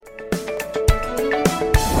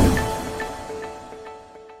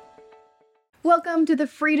Welcome to the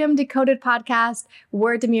Freedom Decoded podcast.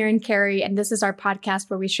 We're Demir and Carey, and this is our podcast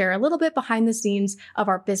where we share a little bit behind the scenes of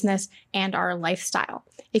our business and our lifestyle.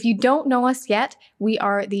 If you don't know us yet, we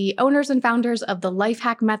are the owners and founders of the Life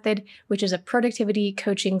Hack Method, which is a productivity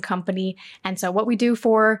coaching company. And so what we do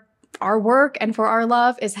for our work and for our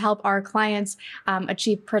love is help our clients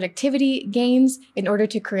achieve productivity gains in order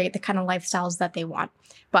to create the kind of lifestyles that they want.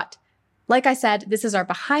 But like I said, this is our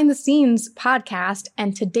behind the scenes podcast,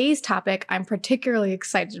 and today's topic I'm particularly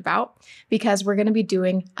excited about because we're going to be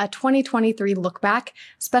doing a 2023 look back,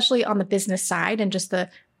 especially on the business side and just the,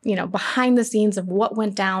 behind the scenes of what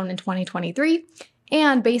went down in 2023.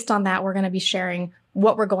 And based on that, we're going to be sharing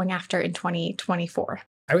what we're going after in 2024.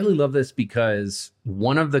 I really love this because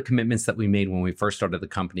one of the commitments that we made when we first started the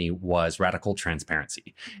company was radical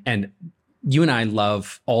transparency. And you and I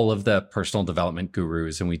love all of the personal development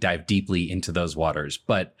gurus, and we dive deeply into those waters.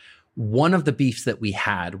 But one of the beefs that we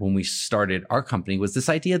had when we started our company was this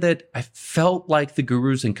idea that I felt like the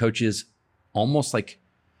gurus and coaches almost like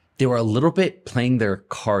they were a little bit playing their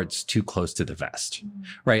cards too close to the vest,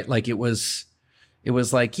 right? Like it was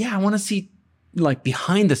like, yeah, I want to see like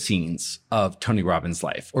behind the scenes of Tony Robbins'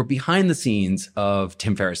 life or behind the scenes of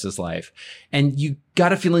Tim Ferriss's life. And you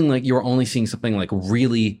got a feeling like you were only seeing something like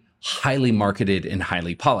really highly marketed and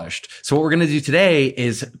highly polished. So what we're going to do today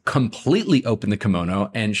is completely open the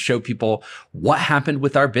kimono and show people what happened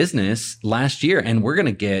with our business last year. And we're going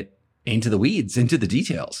to get into the weeds, into the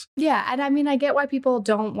details. Yeah. And I mean, I get why people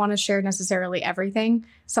don't want to share necessarily everything.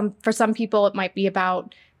 For some people, it might be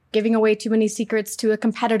about giving away too many secrets to a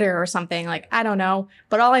competitor or something. Like, I don't know.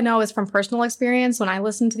 But all I know is from personal experience, when I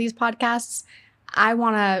listen to these podcasts, I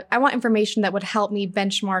want information that would help me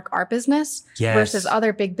benchmark our business versus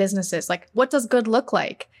other big businesses. Like, what does good look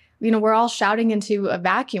like? We're all shouting into a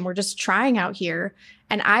vacuum. We're just trying out here.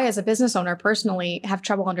 And I, as a business owner, personally have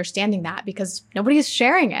trouble understanding that because nobody is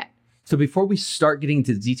sharing it. So before we start getting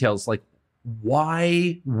into the details, like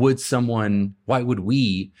why would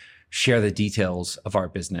we share the details of our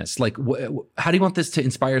business? Like, how do you want this to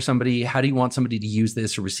inspire somebody? How do you want somebody to use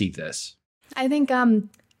this or receive this? I think,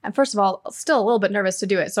 first of all, still a little bit nervous to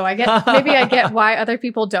do it. So I get why other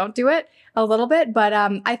people don't do it a little bit. But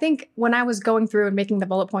I think when I was going through and making the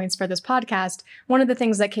bullet points for this podcast, one of the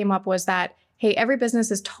things that came up was that, hey, every business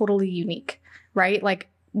is totally unique, right? Like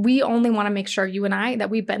we only want to make sure, you and I, that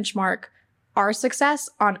we benchmark our success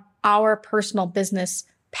on our personal business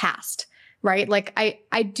past, right? Like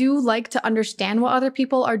I do like to understand what other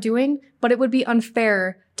people are doing, but it would be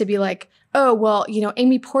unfair to be like, oh, well,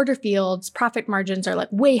 Amy Porterfield's profit margins are like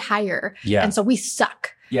way higher. Yeah. And so we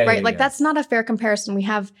suck. Yeah, right. Yeah. That's not a fair comparison. We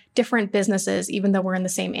have different businesses, even though we're in the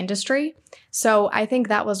same industry. So I think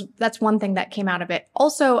that's one thing that came out of it.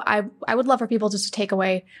 Also, I would love for people just to take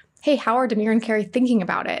away, hey, how are Demir and Carey thinking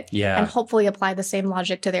about it? Yeah. And hopefully apply the same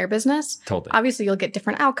logic to their business. Totally. Obviously, you'll get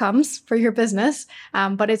different outcomes for your business,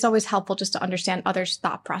 but it's always helpful just to understand others'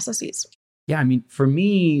 thought processes. Yeah. I mean, for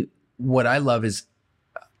me, what I love is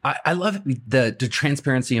I love the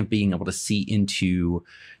transparency of being able to see into,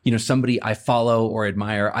 somebody I follow or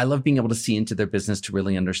admire. I love being able to see into their business to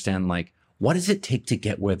really understand, like, what does it take to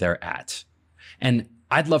get where they're at? And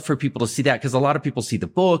I'd love for people to see that because a lot of people see the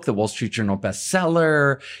book, the Wall Street Journal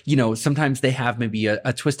bestseller. Sometimes they have maybe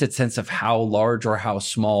a twisted sense of how large or how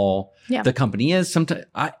small the company is. Sometimes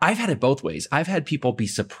I've had it both ways. I've had people be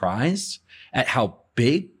surprised at how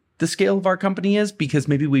big the scale of our company is because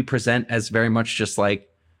maybe we present as very much just like,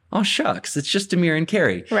 oh, shucks, it's just Demir and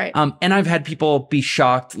Carey. Right. And I've had people be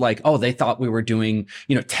shocked, like, oh, they thought we were doing,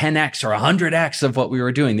 10x or 100x of what we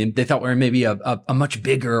were doing. They thought we were maybe a much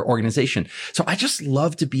bigger organization. So I just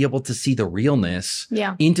love to be able to see the realness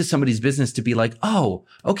into somebody's business to be like, oh,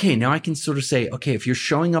 okay, now I can sort of say, okay, if you're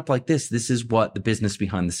showing up like this is what the business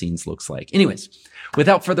behind the scenes looks like. Anyways,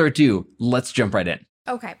 without further ado, let's jump right in.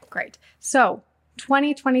 Okay, great. So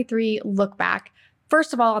 2023 look back.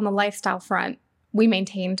 First of all, on the lifestyle front, we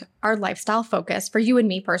maintained our lifestyle focus for you and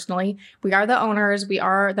me personally. We are the owners. We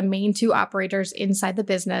are the main two operators inside the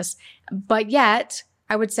business. But yet,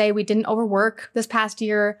 I would say we didn't overwork this past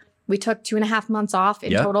year. We took 2.5 months off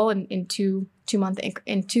in total in two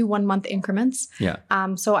 1 month increments. Yeah.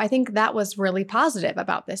 So I think that was really positive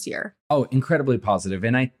about this year. Oh, incredibly positive.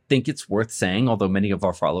 And I think it's worth saying, although many of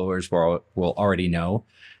our followers will already know,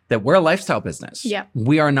 that we're a lifestyle business. Yeah.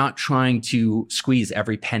 We are not trying to squeeze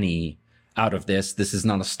every penny out of this. This is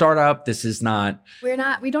not a startup. This is not.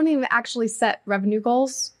 We don't even actually set revenue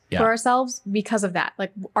goals for ourselves because of that.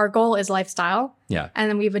 Like our goal is lifestyle. Yeah. And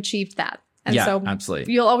then we've achieved that. And so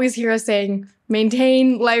absolutely. You'll always hear us saying,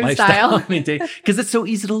 maintain lifestyle. Because it's so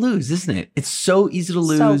easy to lose, isn't it? It's so easy to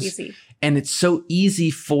lose. So easy. And it's so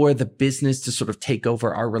easy for the business to sort of take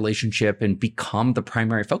over our relationship and become the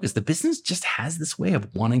primary focus. The business just has this way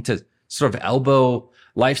of wanting to sort of elbow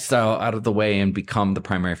lifestyle out of the way and become the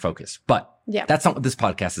primary focus. But that's not what this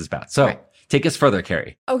podcast is about. So take us further,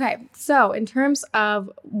 Carey. Okay. So in terms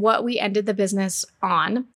of what we ended the business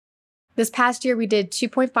on, this past year, we did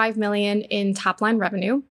 2.5 million in top line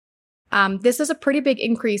revenue. This is a pretty big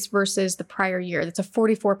increase versus the prior year. That's a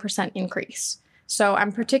 44% increase. So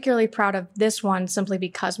I'm particularly proud of this one simply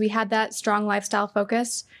because we had that strong lifestyle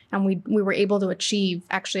focus and we were able to achieve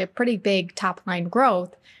actually a pretty big top line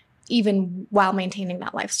growth even while maintaining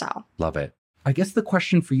that lifestyle. Love it. I guess the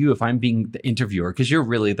question for you, if I'm being the interviewer, because you're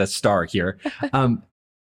really the star here,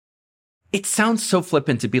 it sounds so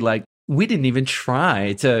flippant to be like, we didn't even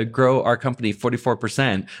try to grow our company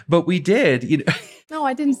 44%, but we did. You know? No,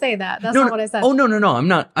 I didn't say that. That's not what I said. Oh, no. I'm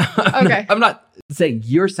not. Okay. I'm not saying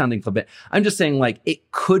you're sounding flippant. I'm just saying like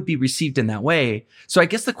it could be received in that way. So I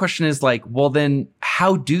guess the question is like, well, then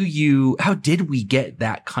how did we get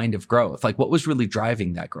that kind of growth? Like what was really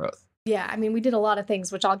driving that growth? Yeah, I mean, we did a lot of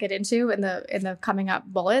things, which I'll get into in the coming up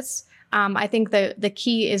bullets. I think the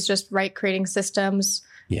key is just creating systems,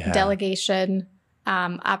 delegation,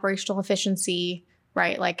 operational efficiency,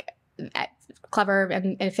 right? Like clever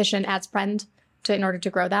and efficient ad spend in order to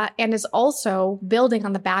grow that. And is also building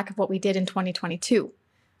on the back of what we did in 2022.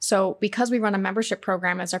 So because we run a membership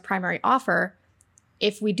program as our primary offer,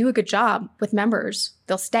 if we do a good job with members,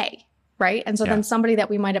 they'll stay, right? And so then somebody that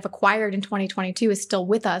we might have acquired in 2022 is still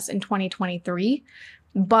with us in 2023,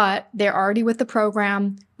 but they're already with the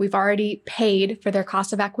program. We've already paid for their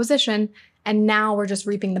cost of acquisition. And now we're just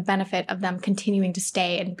reaping the benefit of them continuing to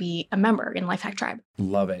stay and be a member in Lifehack Tribe.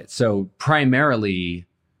 Love it. So primarily,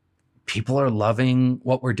 people are loving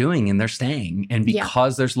what we're doing and they're staying. And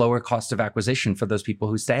because there's lower cost of acquisition for those people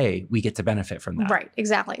who stay, we get to benefit from that. Right.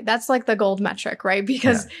 Exactly. That's like the gold metric, right?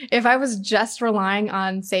 Because if I was just relying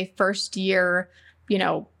on, say, first year,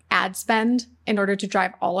 ad spend in order to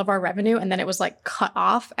drive all of our revenue, and then it was like cut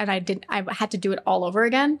off and I had to do it all over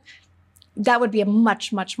again, that would be a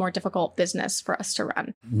much, much more difficult business for us to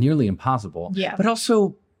run. Nearly impossible. Yeah. But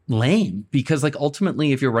also lame, because like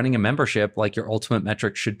ultimately, if you're running a membership, like your ultimate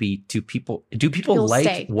metric should be do people like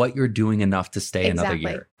stay. what you're doing enough to stay another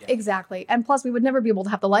year? Exactly. And plus we would never be able to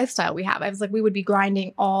have the lifestyle we have. I was like, we would be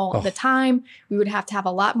grinding all the time. We would have to have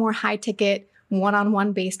a lot more high ticket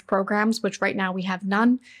one-on-one based programs, which right now we have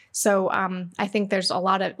none. So I think there's a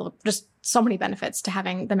lot of just so many benefits to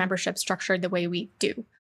having the membership structured the way we do.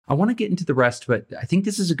 I want to get into the rest, but I think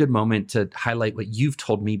this is a good moment to highlight what you've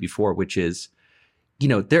told me before, which is,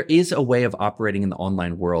 there is a way of operating in the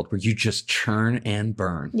online world where you just churn and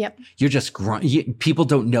burn. Yep. You're just people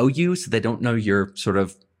don't know you, so they don't know you're sort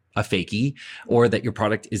of a fakie or that your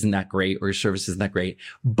product isn't that great or your service isn't that great,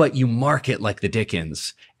 but you market like the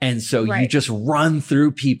Dickens. And so you just run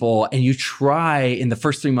through people and you try in the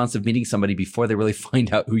first 3 months of meeting somebody before they really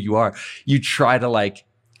find out who you are, you try to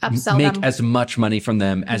upsell make them as much money from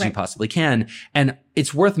them as you possibly can. And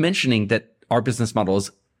it's worth mentioning that our business model is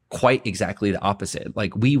quite exactly the opposite.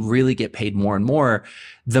 Like we really get paid more and more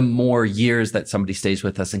the more years that somebody stays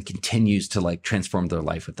with us and continues to transform their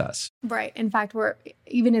life with us. Right. In fact, we're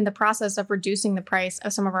even in the process of reducing the price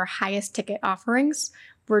of some of our highest ticket offerings,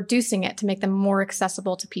 reducing it to make them more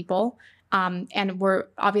accessible to people. And we're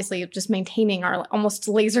obviously just maintaining our almost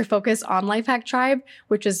laser focus on Lifehack Tribe,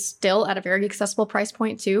 which is still at a very accessible price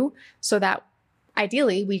point too, so that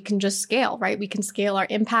ideally we can just scale, right? We can scale our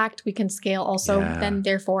impact. We can scale also then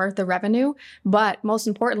therefore the revenue. But most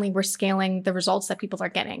importantly, we're scaling the results that people are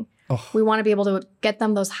getting. We want to be able to get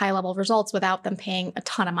them those high level results without them paying a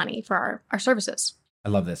ton of money for our services. I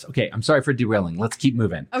love this. Okay. I'm sorry for derailing. Let's keep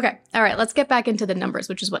moving. Okay. All right. Let's get back into the numbers,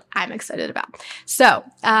 which is what I'm excited about. So,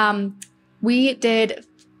 we did,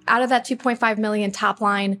 out of that 2.5 million top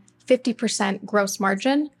line, 50% gross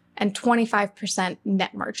margin and 25%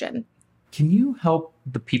 net margin. Can you help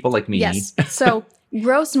the people like me? Yes. So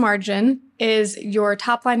gross margin is your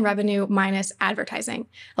top line revenue minus advertising.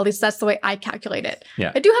 At least that's the way I calculate it.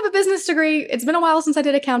 Yeah. I do have a business degree. It's been a while since I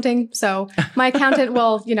did accounting. So my accountant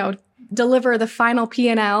will, deliver the final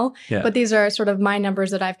P&L, but these are sort of my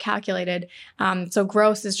numbers that I've calculated. So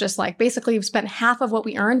gross is just basically we've spent half of what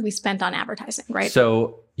we earned, we spent on advertising, right?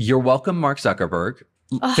 So you're welcome, Mark Zuckerberg.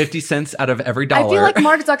 50 cents out of every dollar. I feel like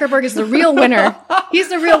Mark Zuckerberg is the real winner. He's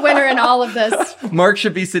the real winner in all of this. Mark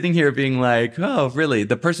should be sitting here being like, oh, really?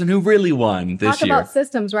 The person who really won this year. Talk about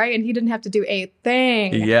systems, right? And he didn't have to do a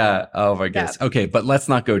thing. Yeah. Oh, my goodness. Yeah. Okay. But let's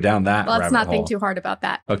not go down that rabbit hole. Let's not think too hard about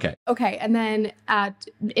that. Okay. Okay. And then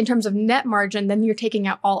in terms of net margin, then you're taking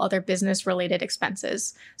out all other business related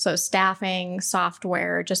expenses. So staffing,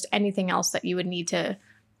 software, just anything else that you would need to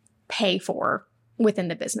pay for within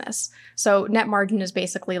the business. So net margin is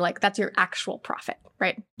basically like, that's your actual profit,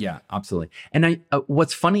 right? Yeah, absolutely. And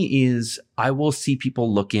what's funny is I will see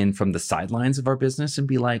people look in from the sidelines of our business and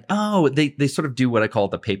be like, oh, they sort of do what I call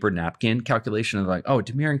the paper napkin calculation of like, oh,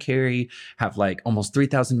 Demir and Carey have like almost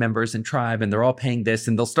 3,000 members in Tribe and they're all paying this.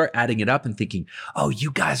 And they'll start adding it up and thinking, oh,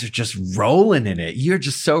 you guys are just rolling in it. You're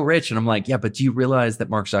just so rich. And I'm like, yeah, but do you realize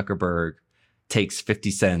that Mark Zuckerberg takes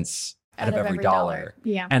 50 cents out of every dollar.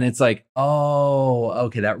 Yeah. And it's like, oh,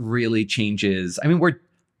 okay, that really changes. I mean,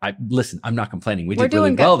 listen, I'm not complaining. We did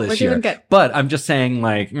really well this year. But I'm just saying,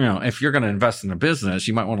 like, if you're going to invest in a business,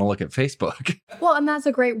 you might want to look at Facebook. Well, and that's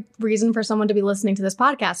a great reason for someone to be listening to this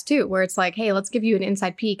podcast too, where it's like, hey, let's give you an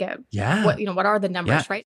inside peek at what are the numbers,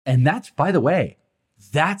 right? And that's, by the way,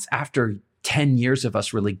 that's after 10 years of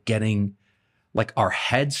us really getting like our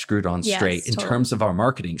heads screwed on straight in terms of our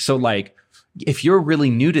marketing. So like, if you're really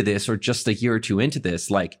new to this or just a year or two into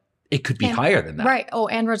this, like it could be higher than that. Right. Oh,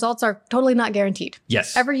 and results are totally not guaranteed.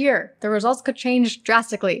 Yes. Every year, the results could change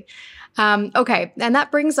drastically. Okay. And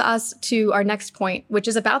that brings us to our next point, which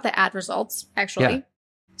is about the ad results, actually. Yeah.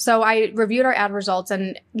 So I reviewed our ad results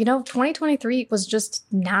and, 2023 was just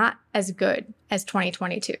not as good as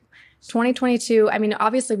 2022. 2022, I mean,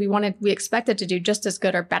 obviously we expected to do just as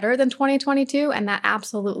good or better than 2022, and that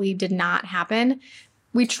absolutely did not happen.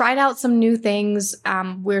 We tried out some new things.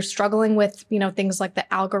 We're struggling with, things like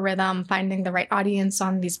the algorithm, finding the right audience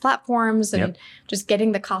on these platforms and just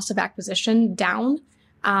getting the cost of acquisition down.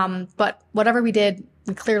 But whatever we did,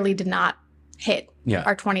 we clearly did not hit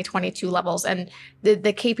our 2022 levels. And the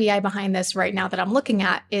KPI behind this right now that I'm looking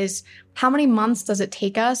at is how many months does it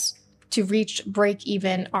take us to reach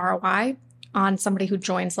break-even ROI on somebody who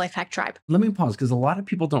joins Lifehack Tribe? Let me pause because a lot of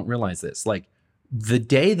people don't realize this. Like, the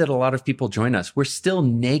day that a lot of people join us, we're still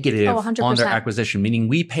negative on their acquisition, meaning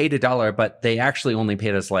we paid $1, but they actually only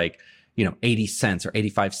paid us like, 80 cents or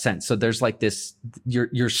 85 cents. So there's like this,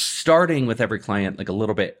 you're starting with every client like a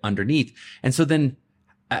little bit underneath. And so then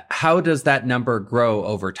how does that number grow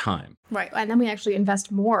over time? Right. And then we actually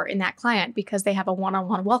invest more in that client because they have a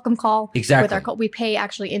one-on-one welcome call. Exactly. With we pay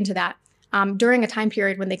actually into that. During a time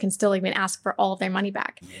period when they can still even ask for all of their money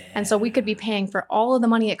back. Yeah. And so we could be paying for all of the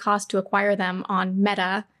money it costs to acquire them on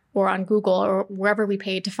Meta or on Google or wherever we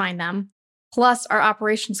paid to find them, plus our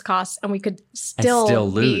operations costs, and we could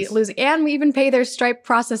still be losing. And we even pay their Stripe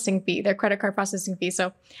processing fee, their credit card processing fee.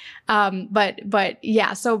 So, but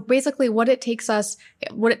yeah. So basically, what it took us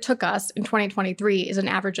in 2023 is an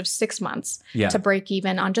average of 6 months to break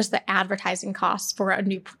even on just the advertising costs for a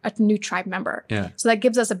new tribe member. Yeah. So that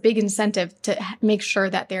gives us a big incentive to make sure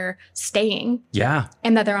that they're staying. Yeah.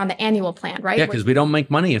 And that they're on the annual plan, right? Yeah, because we don't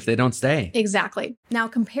make money if they don't stay. Exactly. Now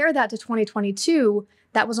compare that to 2022.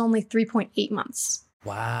 That was only 3.8 months.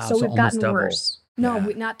 Wow. So we've gotten worse. No,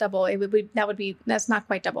 not double. That's not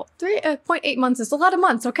quite double. 3.8 months is a lot of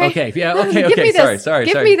months. Okay. Okay. Yeah. Okay. Sorry.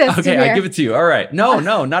 Give me this. Okay. I give it to you. All right. No,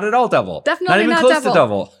 not at all double. Definitely not even close to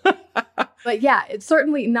double. But yeah, it's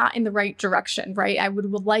certainly not in the right direction, right? I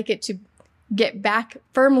would like it to get back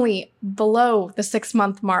firmly below the 6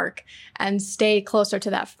 month mark and stay closer to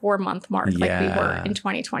that 4 month mark like we were in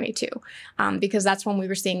 2022. Because that's when we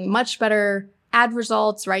were seeing much better ad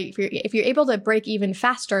results, right? If you're able to break even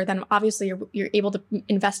faster, then obviously you're able to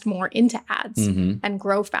invest more into ads and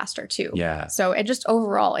grow faster too. Yeah. So it just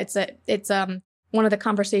overall, it's one of the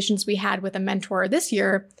conversations we had with a mentor this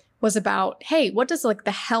year was about, hey, what does like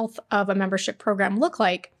the health of a membership program look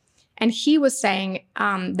like? And he was saying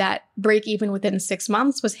that break even within 6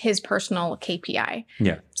 months was his personal KPI.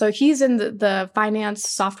 Yeah. So he's in the finance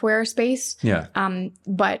software space. Yeah.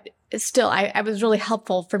 But still, I was really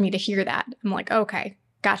helpful for me to hear that. I'm like, okay,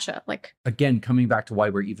 gotcha. Like, again, coming back to why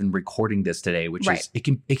we're even recording this today, which is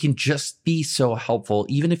it can just be so helpful,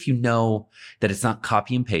 even if you know that it's not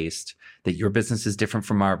copy and paste, that your business is different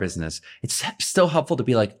from our business. It's still helpful to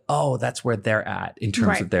be like, oh, that's where they're at in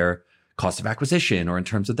terms of their cost of acquisition or in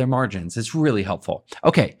terms of their margins. It's really helpful.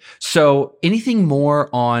 Okay. So anything more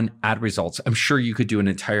on ad results? I'm sure you could do an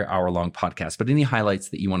entire hour-long podcast, but any highlights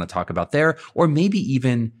that you want to talk about there, or maybe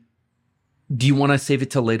even, do you want to save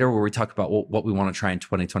it till later where we talk about what we want to try in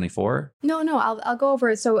 2024? No, I'll go over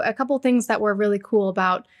it. So a couple things that were really cool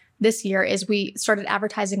about this year is we started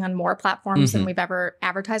advertising on more platforms than we've ever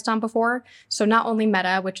advertised on before. So not only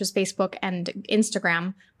Meta, which is Facebook and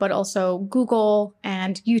Instagram, but also Google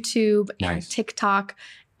and YouTube and TikTok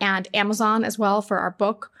and Amazon as well for our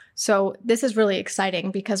book. So this is really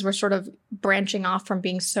exciting because we're sort of branching off from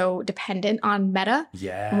being so dependent on Meta.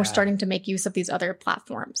 Yeah. And we're starting to make use of these other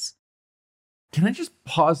platforms. Can I just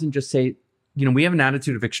pause and just say, we have an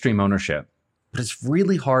attitude of extreme ownership, but it's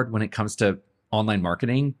really hard when it comes to online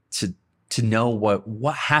marketing to know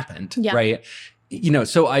what happened, right?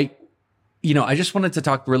 So I just wanted to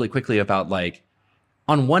talk really quickly about, like,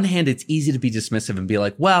 on one hand, it's easy to be dismissive and be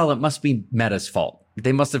like, well, it must be Meta's fault.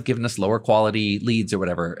 They must have given us lower quality leads or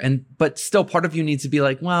whatever. But still, part of you needs to be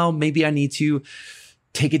like, well, maybe I need to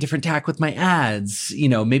take a different tack with my ads.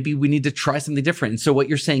 Maybe we need to try something different. And so what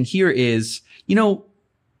you're saying here is,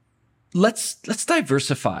 let's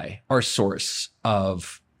diversify our source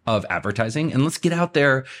of advertising, and let's get out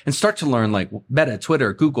there and start to learn, like, Meta,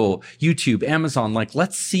 Twitter, Google, YouTube, Amazon. Like,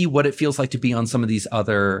 let's see what it feels like to be on some of these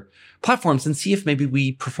other platforms and see if maybe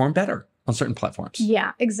we perform better on certain platforms.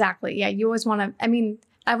 Yeah, exactly. Yeah, you always want to,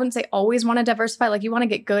 I wouldn't say always want to diversify. Like, you want to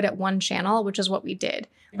get good at one channel, which is what we did.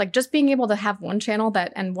 Like, just being able to have one channel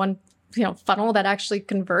and one, funnel that actually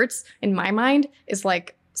converts, in my mind, is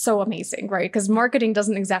like so amazing, right? Because marketing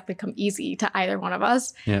doesn't exactly come easy to either one of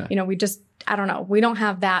us. Yeah. We just, I don't know. We don't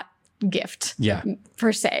have that gift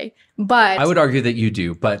per se. But I would argue that you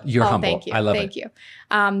do, but you're humble. Thank you. I love it. Thank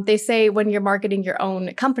you. They say when you're marketing your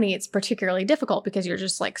own company, it's particularly difficult because you're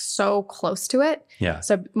just like so close to it. Yeah.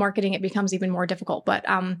 So marketing it becomes even more difficult. But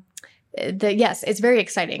yes, it's very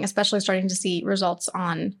exciting, especially starting to see results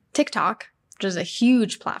on TikTok, which is a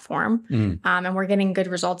huge platform. And we're getting good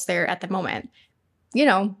results there at the moment.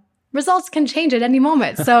 Results can change at any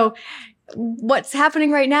moment. So what's happening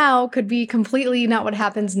right now could be completely not what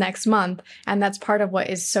happens next month. And that's part of what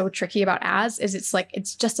is so tricky about ads is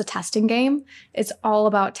it's just a testing game. It's all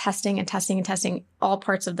about testing and testing and testing all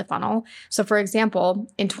parts of the funnel. So for example,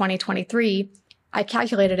 in 2023, I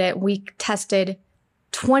calculated it. We tested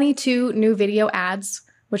 22 new video ads,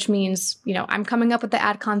 which means, I'm coming up with the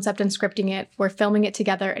ad concept and scripting it. We're filming it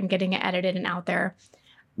together and getting it edited and out there.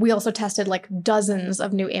 We also tested like dozens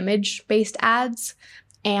of new image-based ads.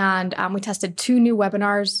 And we tested 2 new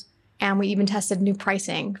webinars, and we even tested new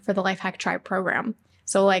pricing for the Lifehack Tribe program.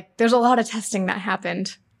 So like, there's a lot of testing that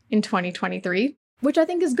happened in 2023, which I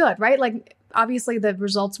think is good, right? Like, obviously the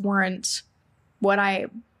results weren't what I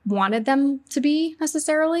wanted them to be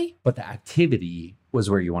necessarily. But the activity was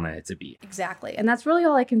where you wanted it to be. Exactly. And that's really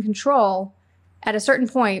all I can control. At a certain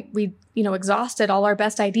point, we, exhausted all our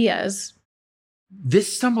best ideas.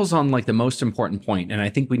 This stumbles on like the most important point, and I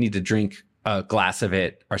think we need to drink a glass of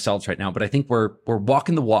it ourselves right now, but I think we're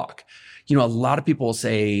walking the walk. A lot of people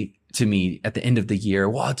say to me at the end of the year,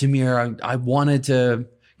 well, Demir, I wanted to,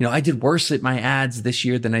 I did worse at my ads this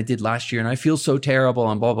year than I did last year, and I feel so terrible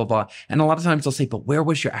and blah, blah, blah. And a lot of times they'll say, but where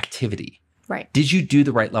was your activity? Right. Did you do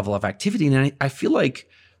the right level of activity? And I feel like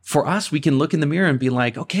for us, we can look in the mirror and be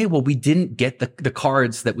like, okay, well, we didn't get the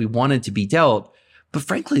cards that we wanted to be dealt, but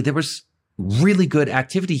frankly, there was really good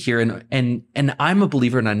activity here. And I'm a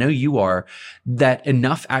believer, and I know you are, that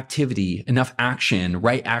enough activity, enough action,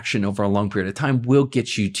 right action over a long period of time will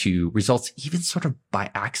get you to results, even sort of by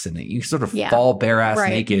accident. You sort of fall bare ass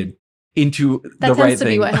naked into the right thing. That tends to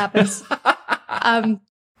be what happens.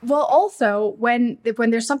 Well, also when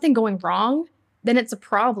there's something going wrong, then it's a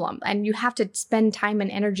problem and you have to spend time and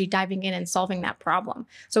energy diving in and solving that problem.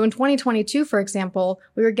 So in 2022, for example,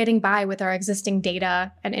 we were getting by with our existing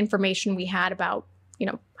data and information we had about,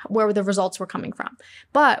 where the results were coming from.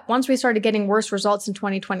 But once we started getting worse results in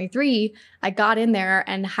 2023, I got in there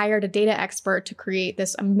and hired a data expert to create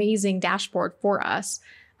this amazing dashboard for us.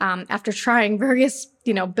 After trying various,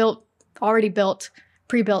 pre-built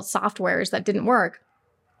softwares that didn't work.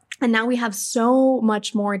 And now we have so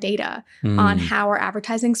much more data on how our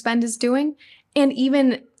advertising spend is doing, and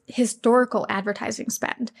even historical advertising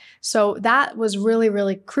spend. So that was really,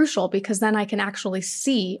 really crucial because then I can actually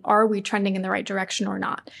see, are we trending in the right direction or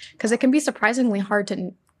not? Because it can be surprisingly hard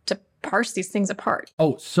to parse these things apart.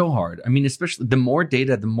 Oh, so hard. I mean, especially the more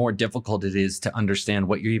data, the more difficult it is to understand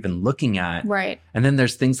what you're even looking at. Right. And then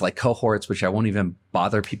there's things like cohorts, which I won't even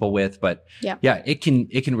bother people with, but yeah, it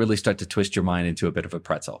can really start to twist your mind into a bit of a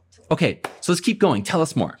pretzel. Okay, so let's keep going. Tell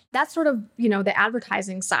us more. That's sort of, the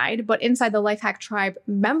advertising side, but inside the Lifehack Tribe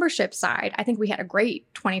membership side, I think we had a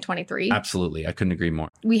great 2023. Absolutely. I couldn't agree more.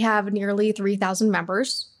 We have nearly 3,000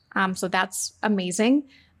 members. So that's amazing.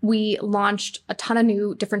 We launched a ton of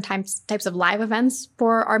new different types of live events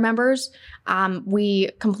for our members. We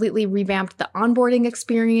completely revamped the onboarding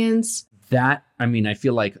experience. I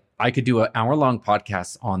feel like I could do an hour-long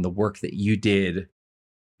podcast on the work that you did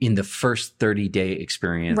in the first 30-day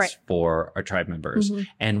experience for our tribe members.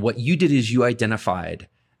 And what you did is you identified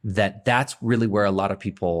that that's really where a lot of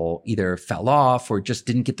people either fell off or just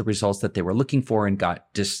didn't get the results that they were looking for and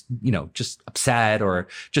got just upset or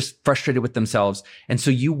just frustrated with themselves. And so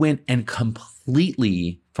you went and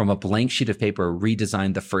completely from a blank sheet of paper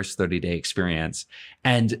redesigned the first 30-day experience.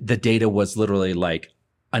 And the data was literally like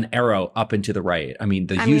an arrow up and to the right. I mean,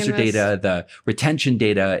 the user data, the retention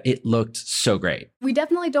data, it looked so great. We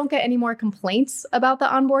definitely don't get any more complaints about the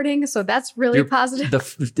onboarding. So that's really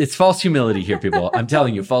positive. It's false humility here, people. I'm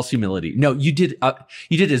telling you, false humility. No, you did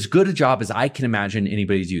as good a job as I can imagine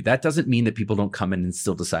anybody do. That doesn't mean that people don't come in and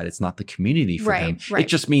still decide it's not the community for them. It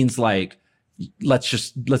just means like,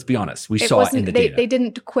 let's be honest. We saw it in the data. They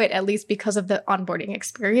didn't quit, at least because of the onboarding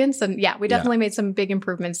experience. And we definitely made some big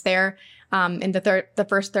improvements there in the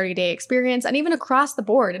first 30-day experience, and even across the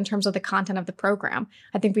board in terms of the content of the program.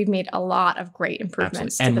 I think we've made a lot of great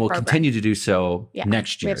improvements to the program. And we'll continue to do so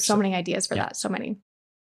next year. We have so many ideas for that. So many.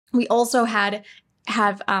 We also have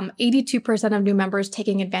 82% of new members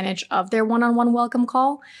taking advantage of their one-on-one welcome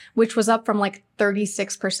call, which was up from like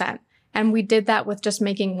 36%. And we did that with just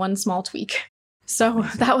making one small tweak. So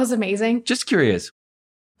that was amazing. Just curious.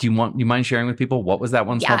 Do you mind sharing with people what was that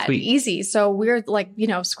one small tweak? Yeah, easy. So we're like,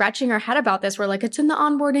 scratching our head about this. We're like, it's in the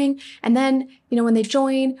onboarding. And then, when they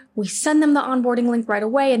join, we send them the onboarding link right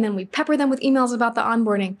away. And then we pepper them with emails about the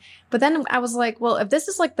onboarding. But then I was like, well, if this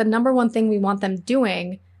is like the number one thing we want them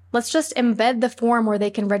doing, let's just embed the form where they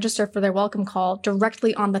can register for their welcome call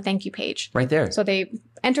directly on the thank you page. Right there. So they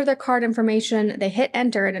enter their card information, they hit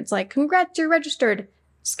enter, and it's like, congrats, you're registered.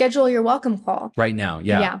 Schedule your welcome call. Right now,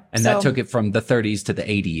 yeah. And that took it from the 30s to the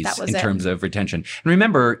 80s in terms of retention. And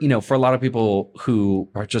remember, for a lot of people who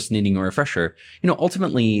are just needing a refresher,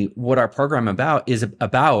 ultimately what our program is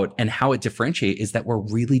about and how it differentiates is that we're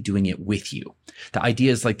really doing it with you. The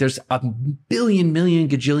idea is like there's a million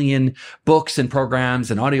gajillion books and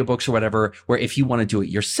programs and audiobooks or whatever, where if you want to do it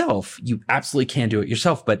yourself, you absolutely can do it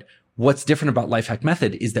yourself. But what's different about Lifehack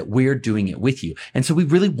Method is that we're doing it with you. And so we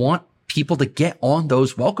really want people to get on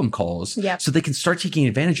those welcome calls so they can start taking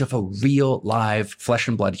advantage of a real live flesh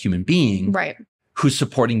and blood human being who's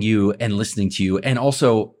supporting you and listening to you. And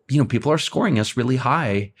also, people are scoring us really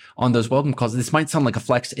high on those welcome calls. This might sound like a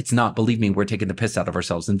flex. It's not. Believe me, we're taking the piss out of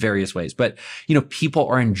ourselves in various ways. But, people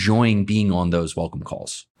are enjoying being on those welcome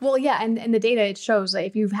calls. Well, yeah. And in the data, it shows that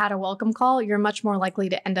if you've had a welcome call, you're much more likely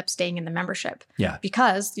to end up staying in the membership. Yeah.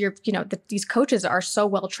 Because these coaches are so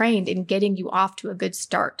well trained in getting you off to a good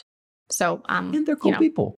start. So, and they're cool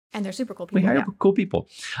people. And they're super cool people. We hire cool people.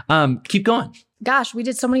 Keep going. Gosh, we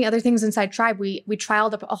did so many other things inside Tribe. We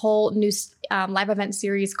trialed a whole new live event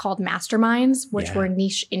series called Masterminds, which were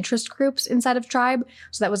niche interest groups inside of Tribe.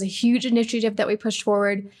 So that was a huge initiative that we pushed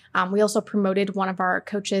forward. We also promoted one of our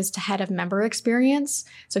coaches to head of member experience.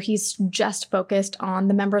 So he's just focused on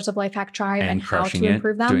the members of Lifehack Tribe and how to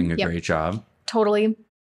improve them. Doing a great job. Totally.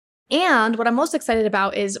 And what I'm most excited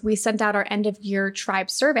about is we sent out our end of year Tribe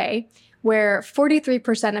survey, where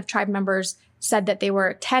 43% of Tribe members said that they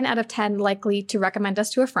were 10 out of 10 likely to recommend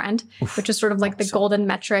us to a friend, which is sort of like the golden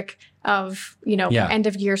metric of, end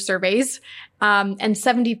of year surveys. And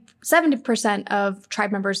 70% of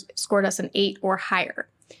Tribe members scored us an 8 or higher.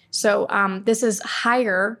 So this is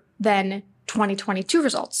higher than 2022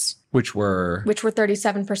 results. Which were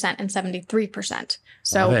 37% and 73%.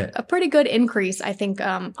 So a pretty good increase, I think,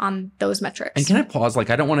 on those metrics. And can I pause? Like,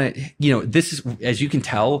 I don't want to, this is, as you can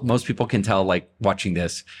tell, most people can tell, like watching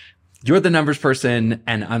this, you're the numbers person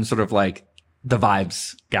and I'm sort of like the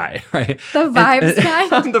vibes guy, right? The vibes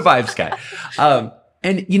guy? I'm the vibes guy.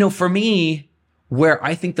 And, for me, where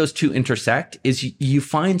I think those two intersect is you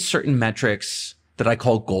find certain metrics that I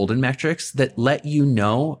call golden metrics that let you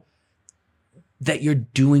know that you're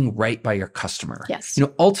doing right by your customer. Yes.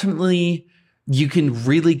 Ultimately, you can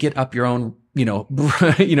really get up your own,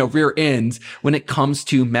 rear ends when it comes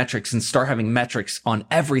to metrics and start having metrics on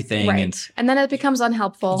everything. Right. And then it becomes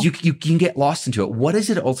unhelpful. You can get lost into it. What is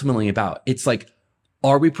it ultimately about? It's like,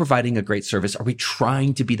 are we providing a great service? Are we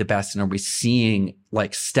trying to be the best? And are we seeing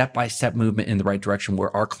like step-by-step movement in the right direction where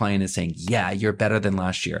our client is saying, yeah, you're better than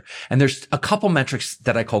last year? And there's a couple metrics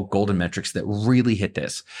that I call golden metrics that really hit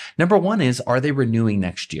this. Number one is, are they renewing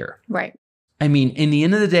next year? Right. I mean, in the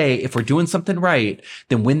end of the day, if we're doing something right,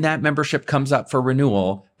 then when that membership comes up for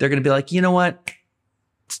renewal, they're going to be like, you know what?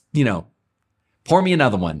 Pour me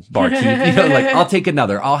another one, barkeep. I'll take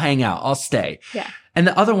another. I'll hang out. I'll stay. Yeah. And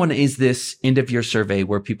the other one is this end of year survey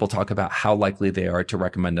where people talk about how likely they are to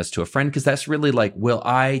recommend us to a friend. Cause that's really like, will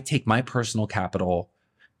I take my personal capital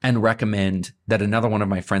and recommend that another one of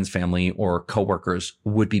my friends' family or coworkers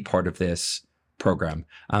would be part of this program.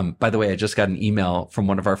 By the way, I just got an email from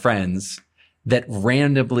one of our friends that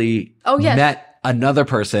randomly met another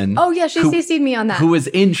person. Oh yeah, she CC'd me on that. Who was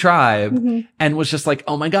in Tribe and was just like,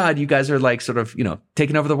 oh my God, you guys are like sort of,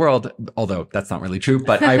 taking over the world. Although that's not really true,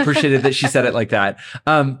 but I appreciated that she said it like that.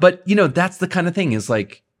 But that's the kind of thing is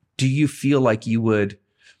like, do you feel like you would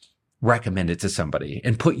recommend it to somebody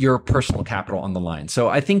and put your personal capital on the line? So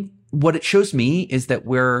I think what it shows me is that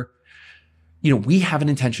we have an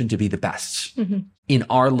intention to be the best in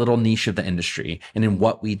our little niche of the industry and in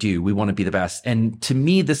what we do. We want to be the best. And to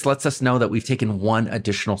me, this lets us know that we've taken one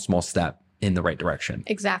additional small step in the right direction.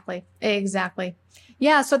 Exactly.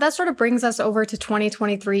 Yeah. So that sort of brings us over to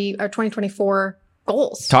 2023 or 2024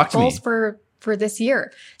 goals. Talk to me. Goals for this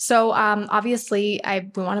year. So obviously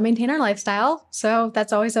we want to maintain our lifestyle. So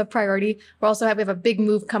that's always a priority. We have a big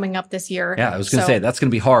move coming up this year. Yeah, I was going to say that's going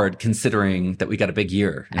to be hard considering that we got a big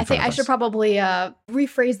year. I think I should probably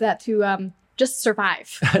rephrase that to just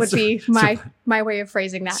survive would be my way of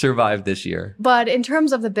phrasing that. Survive this year. But in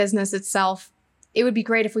terms of the business itself, it would be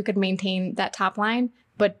great if we could maintain that top line,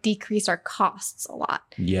 but decrease our costs a lot.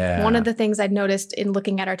 Yeah. One of the things I've noticed in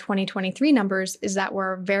looking at our 2023 numbers is that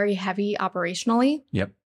we're very heavy operationally.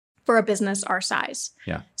 Yep. For a business our size.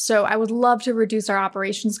 Yeah. So I would love to reduce our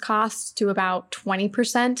operations costs to about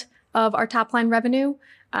 20% of our top line revenue,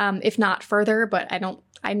 if not further, but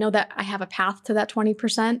I know that I have a path to that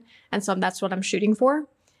 20%. And so that's what I'm shooting for.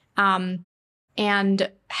 And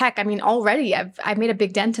heck, already I've made a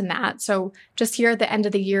big dent in that. So just here at the end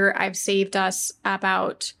of the year, I've saved us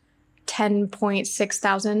about 10.6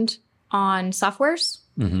 thousand on softwares,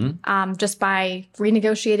 just by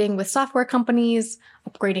renegotiating with software companies,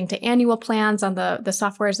 upgrading to annual plans on the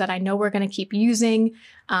softwares that I know we're going to keep using,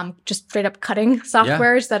 just straight up cutting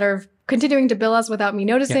softwares that are continuing to bill us without me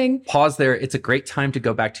noticing. Yeah. Pause there. It's a great time to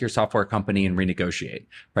go back to your software company and renegotiate,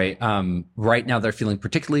 right? Right now they're feeling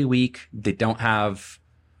particularly weak. They don't have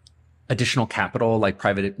additional capital, like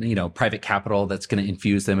private capital that's going to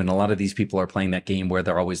infuse them. And a lot of these people are playing that game where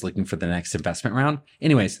they're always looking for the next investment round.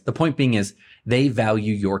 Anyways, the point being is they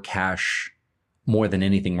value your cash more than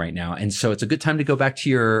anything right now. And so it's a good time to go back to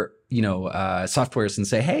your, softwares and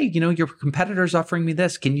say, hey, your competitor's offering me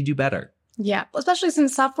this. Can you do better? Yeah, especially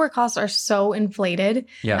since software costs are so inflated.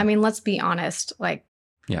 Yeah. Let's be honest.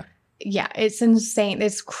 Yeah, it's insane.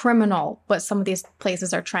 It's criminal what some of these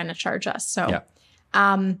places are trying to charge us. So,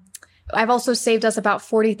 I've also saved us about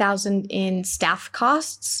 40,000 in staff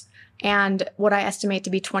costs and what I estimate to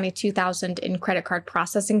be 22,000 in credit card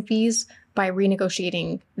processing fees by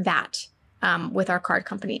renegotiating that with our card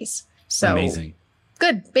companies. So amazing.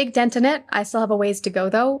 Good, big dent in it. I still have a ways to go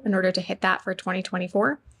though in order to hit that for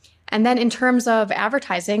 2024. And then in terms of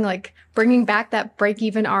advertising, bringing back that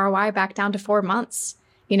break-even ROI back down to 4 months,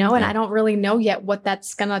 and I don't really know yet what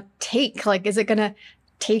that's going to take. Is it going to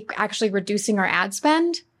take actually reducing our ad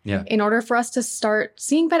spend in order for us to start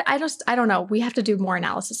seeing? But I don't know. We have to do more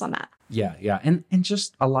analysis on that. Yeah. And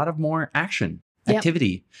just a lot of more action,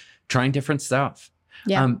 activity, trying different stuff.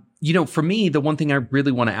 Yeah. For me, the one thing I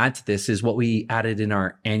really want to add to this is what we added in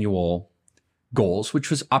our annual goals, which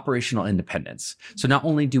was operational independence. So not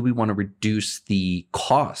only do we want to reduce the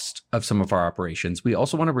cost of some of our operations, we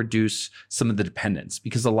also want to reduce some of the dependence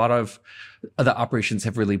because a lot of the operations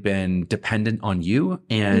have really been dependent on you.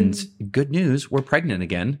 And good news, we're pregnant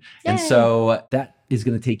again. Yay. And so that is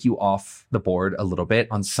going to take you off the board a little bit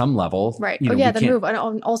on some level. Right. The move.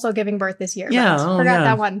 And also giving birth this year. Yeah. Forgot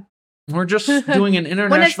that one. We're just doing an international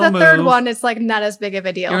move. When it's the third one, it's not as big of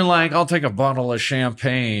a deal. You're like, I'll take a bottle of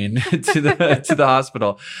champagne to the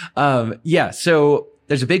hospital. So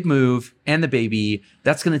there's a big move and the baby.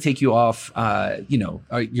 That's going to take you off,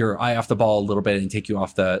 your eye off the ball a little bit and take you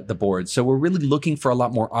off the board. So we're really looking for a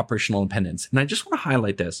lot more operational independence. And I just want to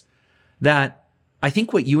highlight this, that I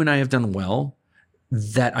think what you and I have done well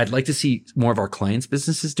that I'd like to see more of our clients'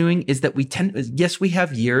 businesses doing is that we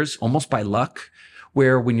have years almost by luck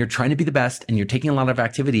where when you're trying to be the best and you're taking a lot of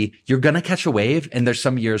activity, you're going to catch a wave. And there's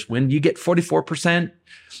some years when you get 44%,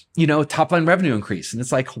 top line revenue increase. And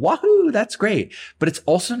it's like, wahoo, that's great. But it's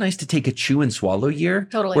also nice to take a chew and swallow year.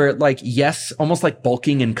 Totally. Where yes, almost like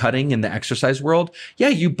bulking and cutting in the exercise world. Yeah,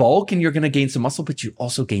 you bulk and you're going to gain some muscle, but you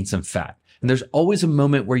also gain some fat. And there's always a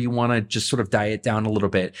moment where you want to just sort of diet down a little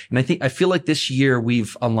bit. And I feel like this year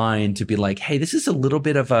we've aligned to be like, hey, this is a little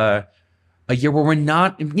bit of a a year where we're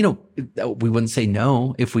not, we wouldn't say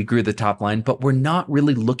no if we grew the top line, but we're not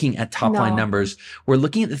really looking at top line numbers. We're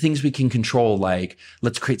looking at the things we can control, like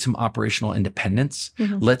let's create some operational independence.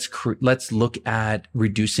 Let's look at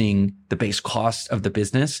reducing the base cost of the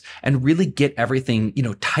business and really get everything,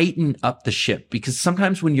 tighten up the ship, because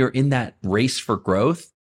sometimes when you're in that race for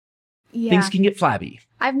growth, things can get flabby.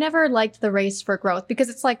 I've never liked the race for growth because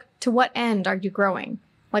it's like, to what end are you growing?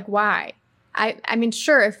 Like, why? I mean,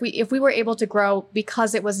 sure, if we were able to grow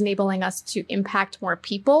because it was enabling us to impact more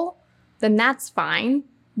people, then that's fine.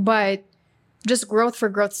 But just growth for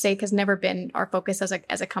growth's sake has never been our focus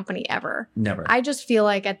as a company ever. Never. I just feel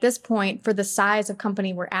like at this point, for the size of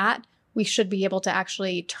company we're at, we should be able to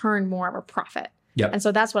actually turn more of a profit. Yep. And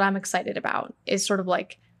so that's what I'm excited about, is sort of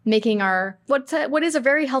like making our what is a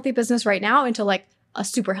very healthy business right now into like a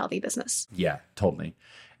super healthy business. Yeah, totally.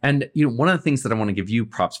 And, one of the things that I want to give you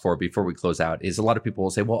props for before we close out is a lot of people will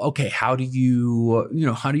say, well, okay, how do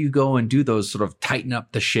you go and do those sort of tighten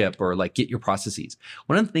up the ship or like get your processes?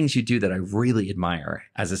 One of the things you do that I really admire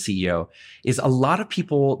as a CEO is a lot of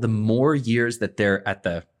people, the more years that they're at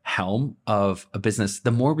the helm of a business, the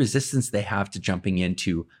more resistance they have to jumping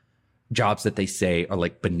into jobs that they say are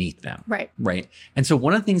like beneath them. Right. And so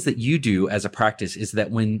one of the things that you do as a practice is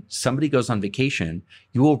that when somebody goes on vacation,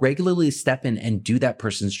 you will regularly step in and do that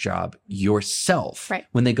person's job yourself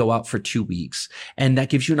when they go out for 2 weeks. And that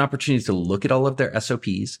gives you an opportunity to look at all of their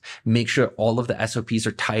SOPs, make sure all of the SOPs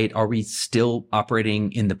are tight. Are we still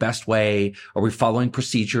operating in the best way? Are we following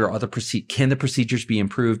procedure? Can the procedures be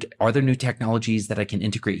improved? Are there new technologies that I can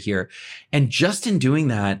integrate here? And just in doing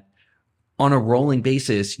that, on a rolling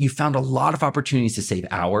basis, you found a lot of opportunities to save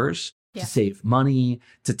hours, to save money,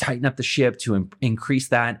 to tighten up the ship, to increase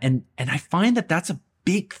that. And I find that that's a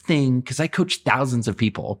big thing because I coach thousands of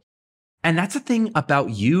people. And that's a thing about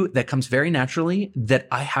you that comes very naturally that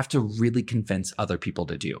I have to really convince other people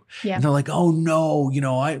to do. Yeah. And they're like, oh no,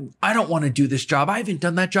 I don't want to do this job. I haven't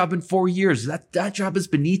done that job in 4 years. That job is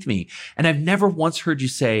beneath me. And I've never once heard you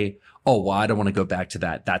say, oh, well, I don't want to go back to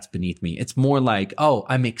that. That's beneath me. It's more like, oh,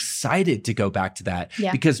 I'm excited to go back to that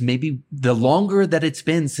because maybe the longer that it's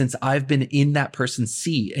been since I've been in that person's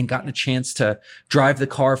seat and gotten a chance to drive the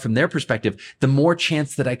car from their perspective, the more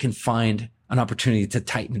chance that I can find an opportunity to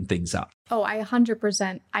tighten things up. Oh, I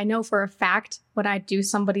 100%. I know for a fact when I do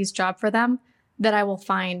somebody's job for them that I will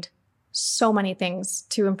find so many things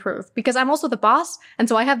to improve because I'm also the boss. And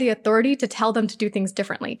so I have the authority to tell them to do things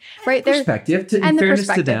differently, right? Perspective in fairness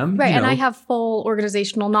to them. Right. And I have full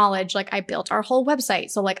organizational knowledge. Like I built our whole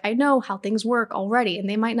website. So like I know how things work already and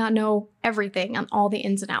they might not know everything and all the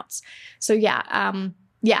ins and outs. So yeah,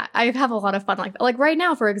 I have a lot of fun like that. Like right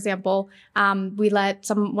now, for example, we let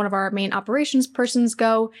one of our main operations persons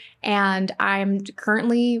go and I'm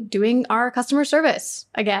currently doing our customer service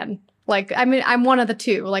again. Like, I mean, I'm one of the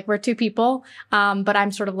two, like we're two people, but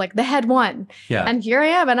I'm sort of like the head one. Yeah. And here I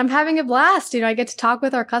am and I'm having a blast. I get to talk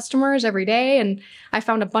with our customers every day and I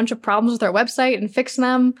found a bunch of problems with our website and fix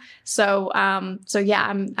them. So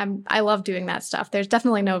yeah, I love doing that stuff. There's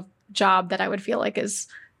definitely no job that I would feel like there's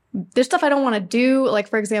stuff I don't want to do. Like,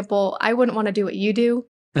 for example, I wouldn't want to do what you do.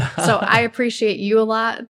 So I appreciate you a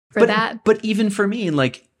lot for that. But even for me,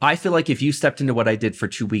 like, I feel like if you stepped into what I did for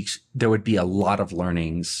 2 weeks, there would be a lot of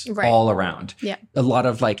learnings all around. Yeah. A lot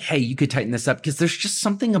of like, hey, you could tighten this up because there's just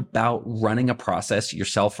something about running a process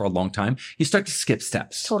yourself for a long time. You start to skip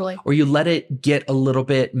steps. Totally. Or you let it get a little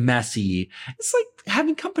bit messy. It's like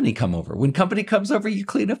having company come over. When company comes over, you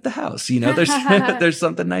clean up the house. There's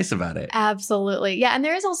something nice about it. Absolutely. Yeah. And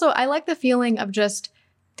there is also, I like the feeling of just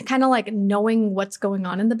kind of like knowing what's going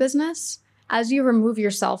on in the business. As you remove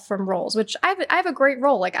yourself from roles, which I have a great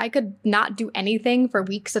role. Like I could not do anything for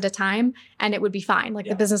weeks at a time and it would be fine. Like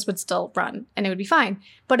the business would still run and it would be fine.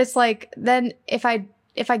 But it's like, then if I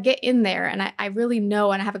get in there and I really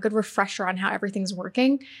know and I have a good refresher on how everything's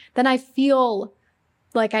working, then I feel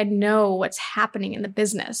like I know what's happening in the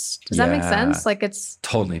business. Does that make sense? Like it's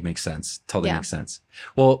totally makes sense. Makes sense.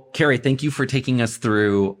 Well, Carey, thank you for taking us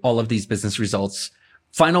through all of these business results.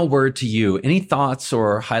 Final word to you. Any thoughts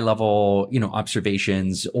or high level,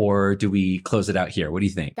 observations, or do we close it out here? What do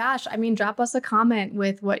you think? Gosh, I mean, drop us a comment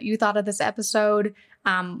with what you thought of this episode.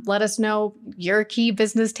 Let us know your key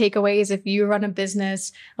business takeaways. If you run a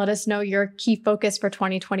business, let us know your key focus for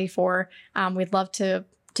 2024. We'd love to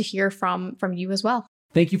hear from you as well.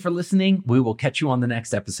 Thank you for listening. We will catch you on the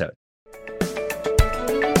next episode.